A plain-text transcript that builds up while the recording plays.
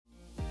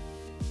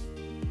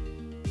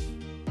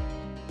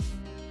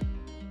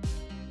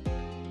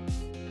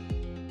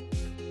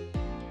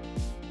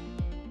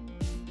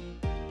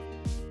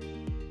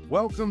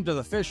Welcome to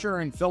the Fisher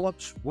and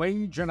Phillips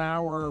Wage and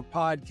Hour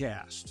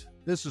podcast.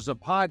 This is a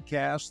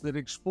podcast that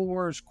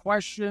explores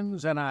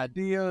questions and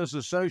ideas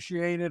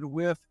associated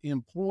with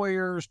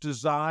employers'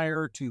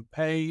 desire to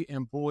pay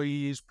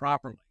employees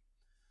properly.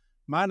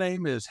 My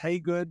name is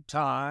Hagood,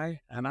 Tighe,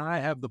 and I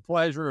have the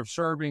pleasure of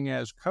serving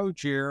as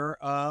co-chair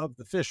of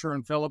the Fisher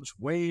and Phillips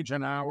Wage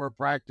and Hour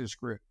practice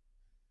group.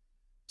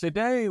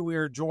 Today, we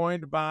are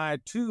joined by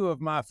two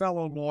of my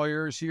fellow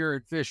lawyers here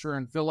at Fisher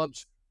and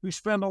Phillips who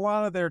spend a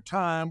lot of their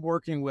time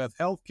working with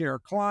healthcare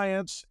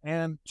clients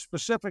and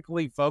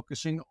specifically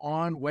focusing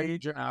on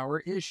wage and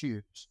hour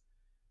issues.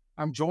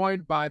 I'm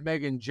joined by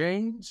Megan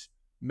James.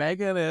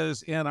 Megan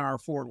is in our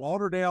Fort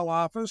Lauderdale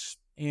office,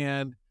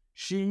 and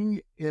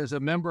she is a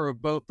member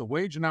of both the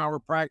Wage and Hour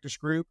Practice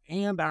Group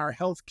and our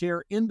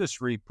Healthcare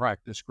Industry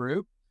Practice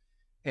Group.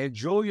 And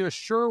Julia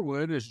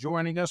Sherwood is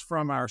joining us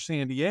from our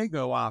San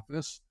Diego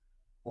office.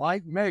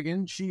 Like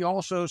Megan, she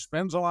also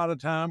spends a lot of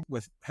time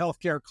with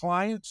healthcare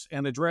clients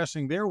and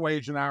addressing their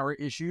wage and hour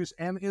issues,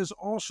 and is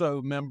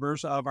also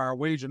members of our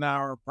Wage and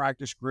Hour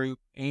Practice Group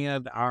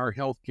and our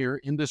Healthcare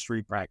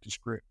Industry Practice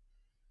Group.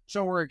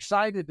 So we're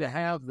excited to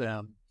have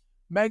them.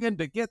 Megan,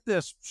 to get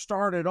this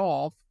started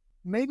off,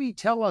 maybe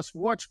tell us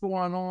what's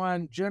going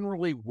on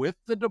generally with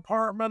the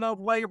Department of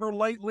Labor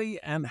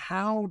lately, and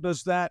how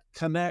does that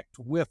connect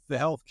with the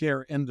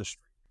healthcare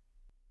industry?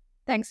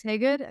 Thanks,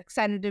 Hagood.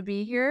 Excited to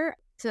be here.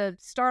 To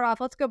start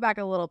off, let's go back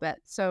a little bit.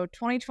 So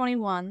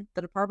 2021,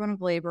 the Department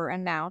of Labor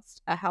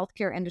announced a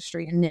healthcare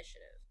industry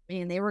initiative,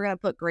 meaning they were going to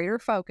put greater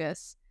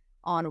focus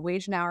on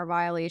wage and hour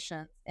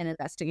violations and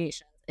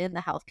investigations in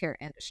the healthcare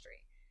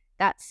industry.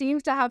 That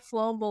seems to have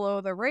flown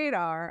below the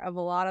radar of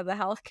a lot of the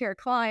healthcare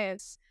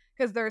clients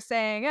because they're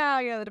saying,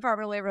 the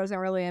Department of Labor doesn't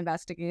really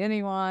investigate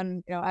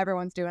anyone.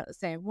 Everyone's doing it the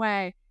same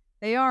way.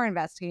 They are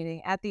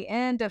investigating. At the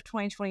end of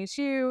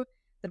 2022,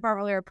 the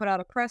Department of Labor put out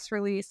a press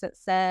release that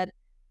said,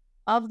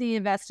 of the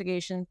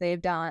investigations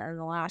they've done in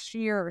the last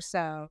year or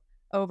so,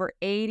 over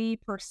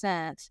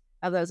 80%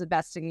 of those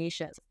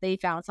investigations, they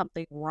found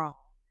something wrong,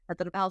 that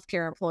the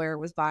healthcare employer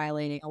was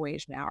violating a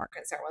wage and hour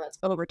concern, whether it's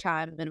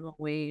overtime, minimum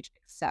wage,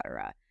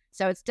 etc.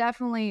 So it's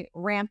definitely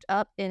ramped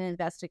up in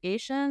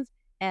investigations,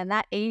 and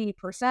that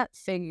 80%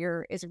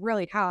 figure is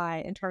really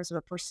high in terms of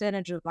a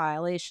percentage of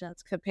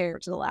violations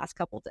compared to the last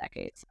couple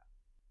decades.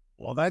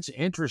 Well, that's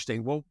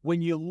interesting. Well,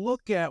 when you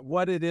look at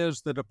what it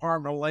is the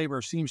Department of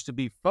Labor seems to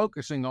be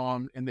focusing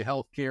on in the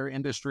healthcare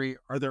industry,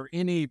 are there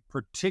any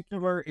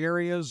particular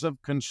areas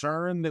of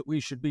concern that we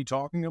should be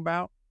talking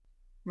about?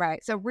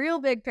 Right. So real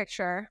big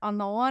picture, on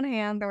the one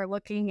hand, they're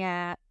looking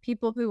at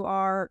people who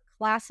are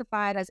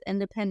classified as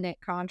independent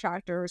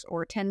contractors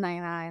or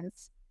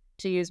 1099s,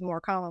 to use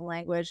more common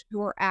language, who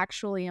are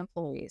actually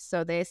employees.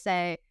 So they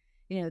say,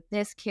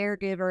 this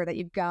caregiver that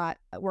you've got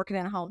working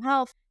in home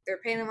health, they're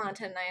paying them on a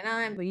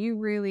 1099, but you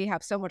really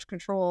have so much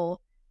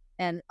control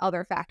and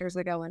other factors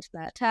that go into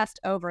that test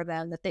over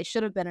them that they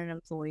should have been an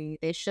employee.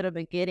 They should have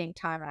been getting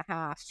time and a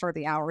half for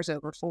the hours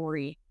over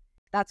 40.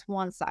 That's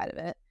one side of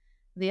it.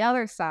 The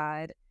other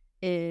side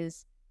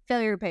is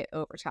failure to pay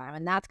overtime,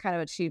 and that's kind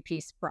of a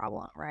two-piece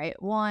problem, right?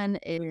 One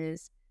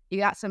is you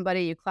got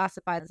somebody you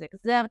classified as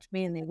exempt,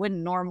 meaning they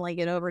wouldn't normally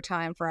get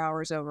overtime for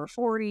hours over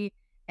 40,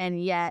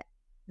 and yet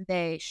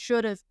they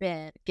should have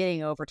been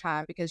getting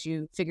overtime because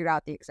you figured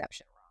out the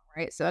exception wrong,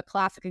 right? So a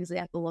classic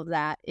example of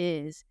that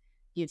is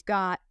you've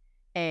got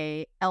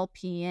a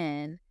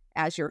LPN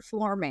as your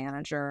floor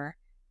manager,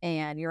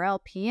 and your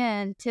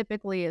LPN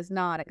typically is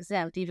not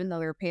exempt, even though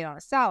they're paid on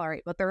a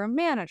salary, but they're a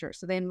manager.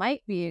 So they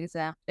might be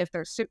exempt if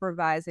they're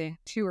supervising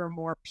 2 or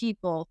more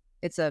people.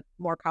 It's a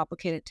more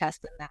complicated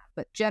test than that,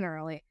 but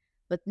generally.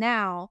 But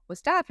now with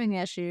staffing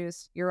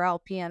issues, your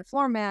LPN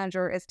floor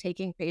manager is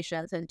taking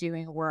patients and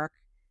doing work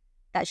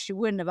that she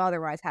wouldn't have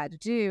otherwise had to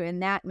do,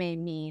 and that may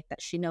mean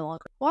that she no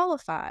longer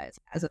qualifies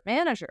as a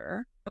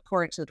manager,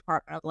 according to the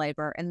Department of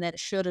Labor, and that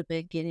should have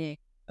been getting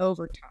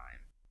overtime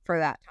for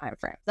that time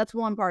frame. That's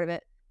one part of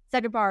it.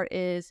 Second part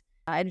is,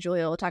 and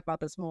Julia will talk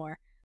about this more,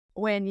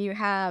 when you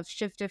have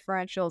shift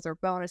differentials or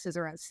bonuses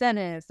or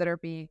incentives that are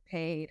being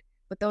paid,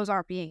 but those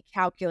aren't being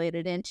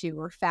calculated into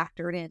or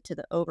factored into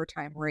the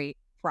overtime rate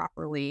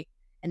properly,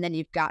 and then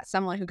you've got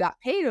someone who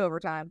got paid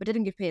overtime but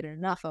didn't get paid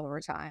enough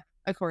overtime,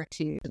 according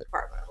to the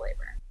Department of Labor.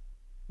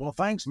 Well,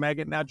 thanks,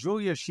 Megan. Now,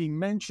 Julia, she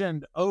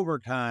mentioned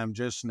overtime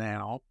just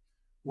now.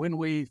 When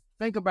we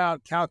think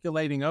about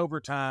calculating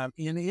overtime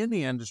in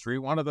any industry,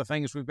 one of the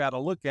things we've got to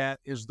look at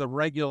is the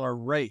regular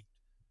rate.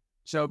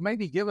 So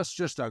maybe give us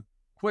just a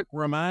quick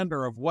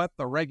reminder of what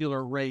the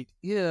regular rate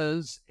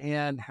is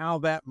and how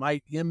that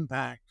might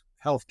impact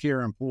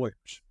healthcare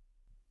employers.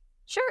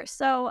 Sure.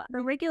 So the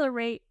regular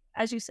rate,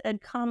 as you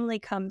said, commonly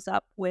comes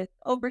up with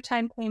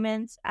overtime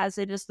payments, as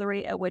it is the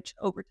rate at which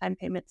overtime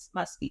payments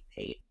must be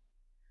paid.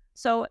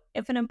 So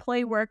if an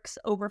employee works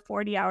over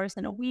 40 hours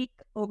in a week,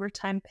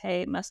 overtime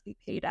pay must be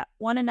paid at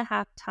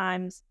 1.5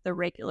 times the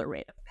regular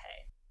rate of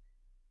pay.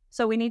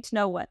 So we need to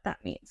know what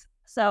that means.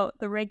 So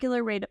the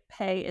regular rate of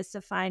pay is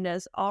defined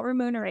as all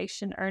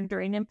remuneration earned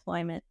during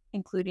employment,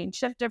 including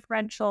shift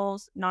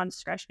differentials,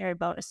 non-discretionary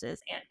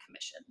bonuses, and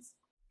commissions.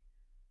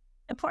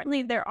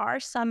 Importantly, there are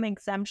some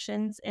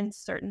exemptions in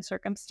certain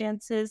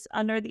circumstances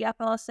under the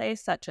FLSA,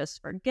 such as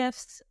for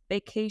gifts,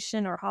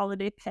 vacation or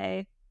holiday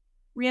pay,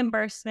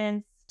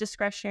 reimbursements,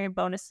 discretionary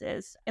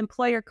bonuses,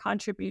 employer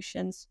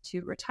contributions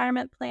to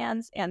retirement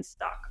plans, and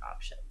stock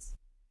options.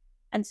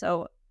 And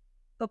so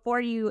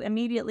before you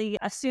immediately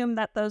assume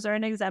that those are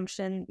an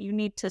exemption, you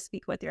need to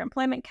speak with your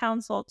employment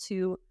counsel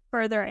to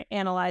further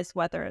analyze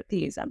whether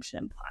the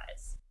exemption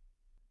applies.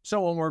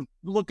 So when we're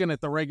looking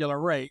at the regular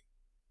rate,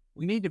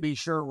 we need to be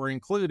sure we're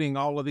including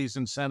all of these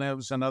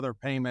incentives and other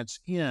payments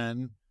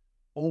in,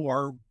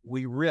 or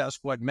we risk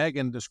what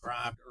Megan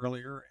described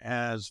earlier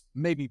as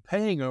maybe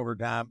paying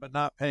overtime, but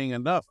not paying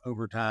enough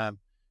overtime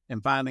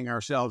and finding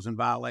ourselves in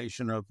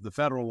violation of the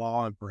federal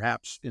law and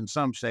perhaps in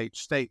some states,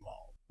 state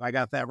law. I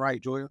got that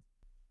right, Julia?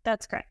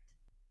 That's correct.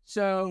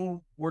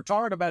 So we're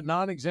talking about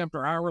non-exempt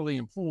or hourly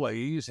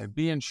employees and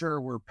being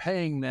sure we're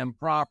paying them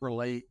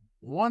properly.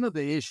 One of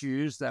the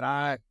issues that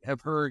I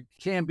have heard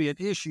can be an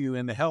issue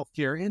in the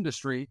healthcare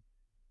industry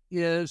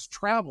is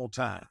travel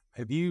time.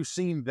 Have you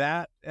seen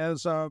that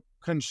as a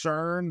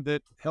concern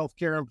that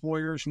healthcare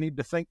employers need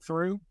to think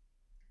through?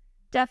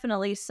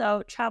 Definitely.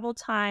 So travel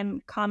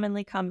time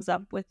commonly comes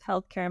up with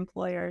healthcare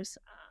employers.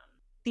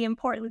 The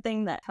important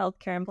thing that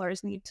healthcare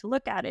employers need to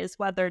look at is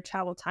whether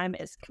travel time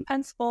is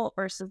compensable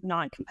versus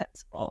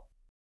non-compensable.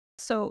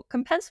 So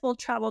compensable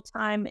travel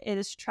time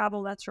is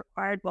travel that's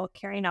required while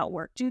carrying out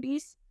work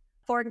duties.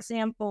 For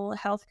example,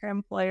 healthcare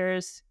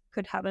employers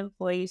could have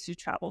employees who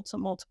travel to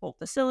multiple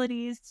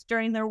facilities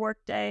during their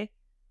workday.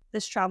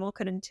 This travel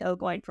could entail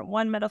going from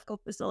one medical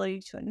facility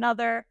to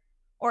another,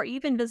 or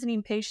even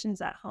visiting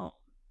patients at home.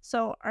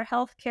 So our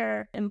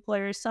healthcare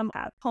employers, some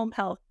have home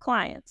health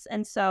clients.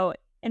 And so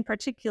in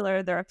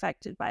particular, they're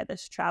affected by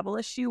this travel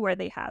issue where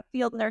they have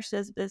field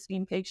nurses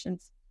visiting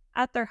patients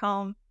at their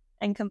home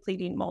and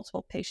completing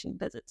multiple patient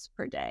visits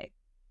per day.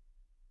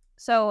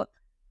 So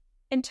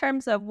in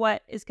terms of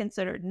what is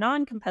considered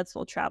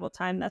non-compensable travel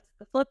time, that's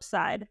the flip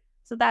side.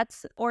 So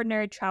that's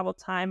ordinary travel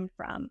time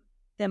from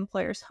the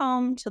employer's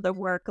home to the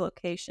work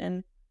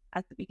location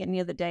at the beginning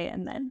of the day,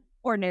 and then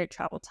ordinary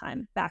travel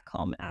time back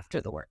home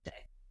after the workday.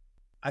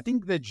 I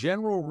think the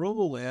general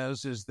rule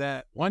is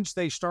that once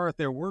they start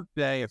their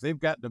workday, if they've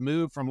got to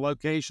move from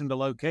location to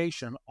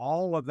location,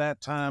 all of that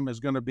time is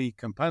going to be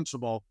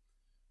compensable.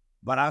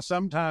 But I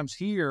sometimes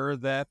hear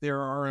that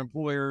there are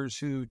employers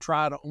who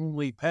try to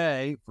only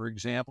pay, for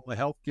example, a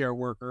healthcare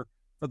worker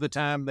for the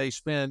time they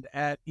spend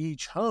at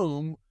each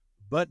home,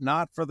 but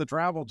not for the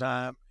travel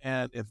time.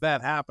 And if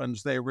that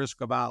happens, they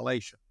risk a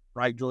violation.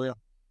 Right, Julia?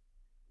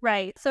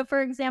 Right. So,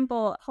 for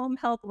example, home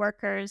health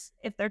workers,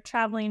 if they're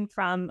traveling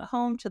from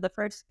home to the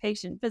first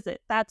patient visit,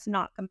 that's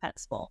not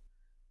compensable.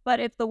 But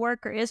if the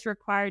worker is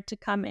required to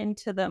come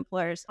into the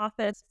employer's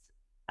office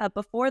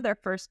before their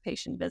first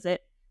patient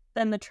visit,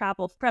 then the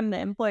travel from the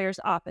employer's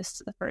office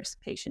to the first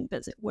patient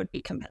visit would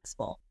be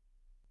compensable.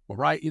 Well,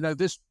 right.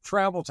 This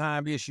travel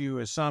time issue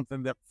is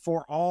something that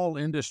for all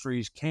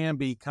industries can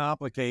be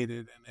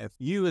complicated. And if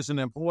you as an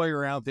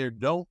employer out there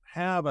don't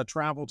have a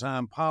travel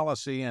time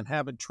policy and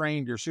haven't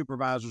trained your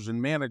supervisors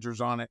and managers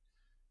on it,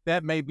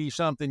 that may be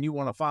something you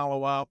want to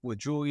follow up with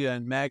Julia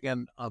and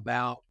Megan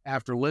about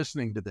after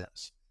listening to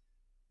this.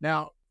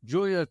 Now,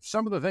 Julia,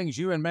 some of the things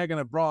you and Megan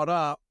have brought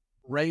up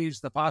raise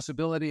the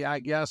possibility, I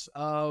guess,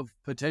 of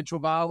potential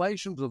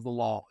violations of the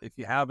law if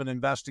you have an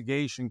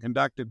investigation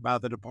conducted by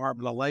the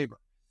Department of Labor.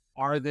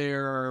 Are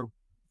there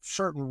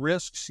certain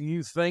risks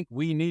you think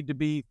we need to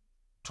be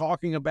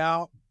talking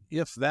about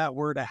if that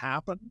were to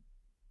happen?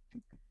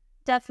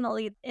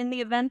 Definitely. In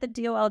the event the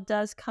DOL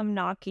does come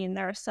knocking,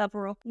 there are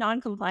several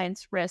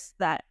non-compliance risks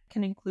that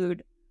can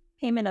include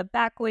payment of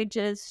back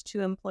wages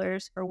to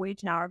employers for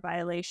wage and hour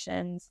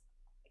violations.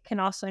 It can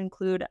also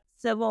include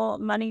civil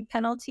money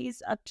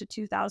penalties up to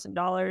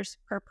 $2,000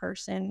 per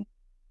person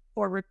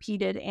for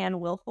repeated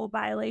and willful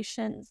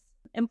violations.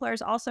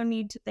 Employers also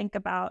need to think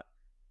about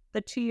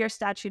the 2-year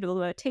statute of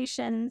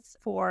limitations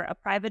for a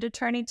private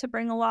attorney to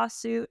bring a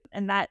lawsuit,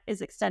 and that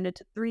is extended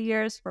to 3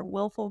 years for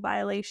willful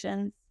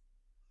violations.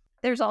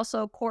 There's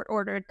also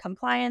court-ordered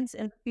compliance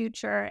in the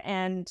future,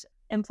 and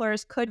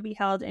employers could be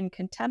held in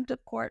contempt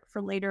of court for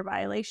later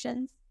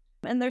violations.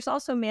 And there's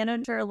also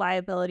manager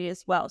liability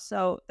as well.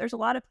 So there's a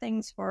lot of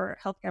things for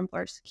healthcare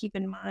employers to keep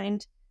in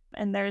mind,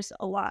 and there's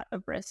a lot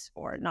of risks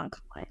for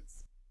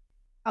noncompliance.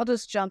 I'll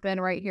just jump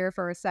in right here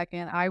for a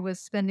second. I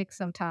was spending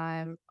some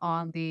time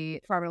on the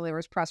Department of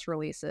Labor's press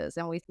releases,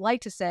 and we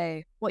like to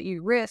say what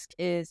you risk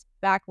is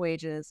back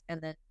wages and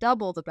then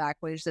double the back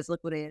wages as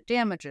liquidated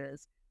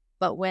damages.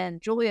 But when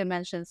Julia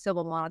mentioned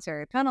civil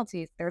monetary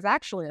penalties, there's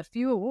actually a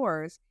few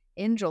awards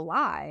in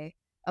July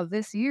of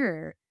this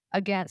year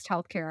against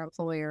healthcare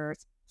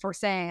employers for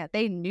saying that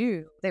they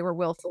knew they were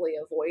willfully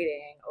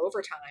avoiding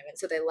overtime, and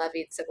so they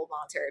levied civil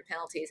monetary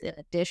penalties in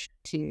addition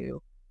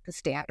to the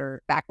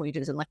standard back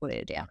wages and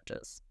liquidated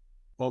damages.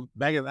 Well,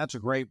 Megan, that's a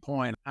great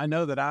point. I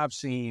know that I've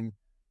seen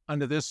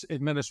under this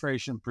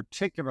administration,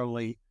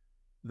 particularly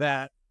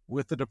that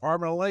with the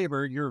Department of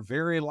Labor, you're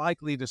very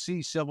likely to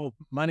see civil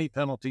money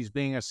penalties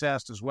being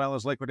assessed as well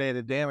as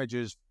liquidated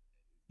damages.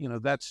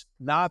 That's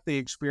not the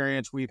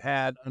experience we've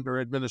had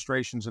under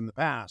administrations in the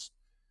past,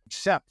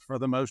 except for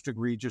the most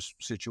egregious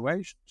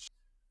situations.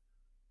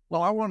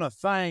 Well, I want to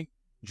thank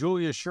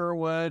Julia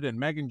Sherwood and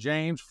Megan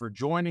James for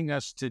joining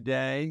us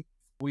today.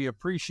 We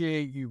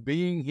appreciate you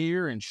being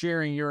here and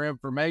sharing your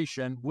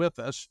information with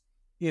us.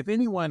 If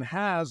anyone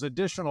has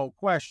additional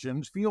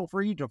questions, feel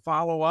free to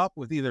follow up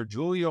with either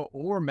Julia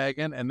or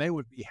Megan, and they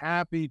would be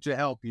happy to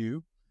help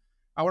you.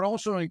 I would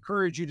also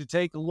encourage you to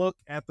take a look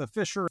at the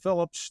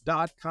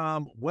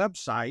FisherPhillips.com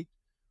website.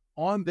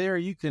 On there,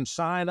 you can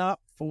sign up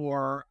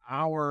for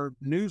our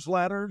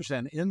newsletters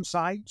and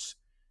insights.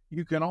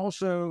 You can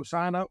also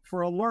sign up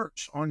for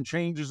alerts on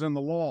changes in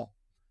the law.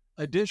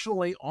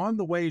 Additionally, on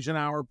the Wage and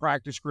Hour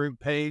Practice Group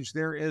page,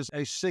 there is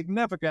a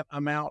significant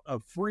amount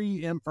of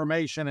free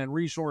information and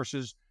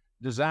resources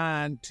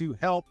designed to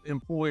help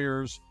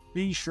employers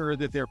be sure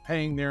that they're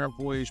paying their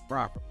employees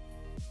properly.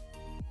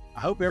 I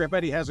hope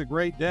everybody has a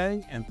great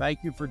day, and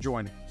thank you for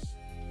joining us.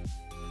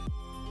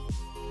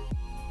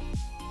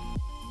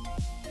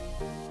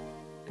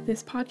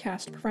 This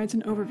podcast provides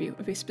an overview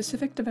of a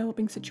specific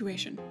developing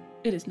situation.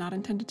 It is not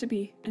intended to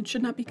be and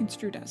should not be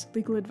construed as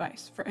legal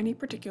advice for any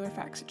particular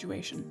fact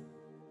situation.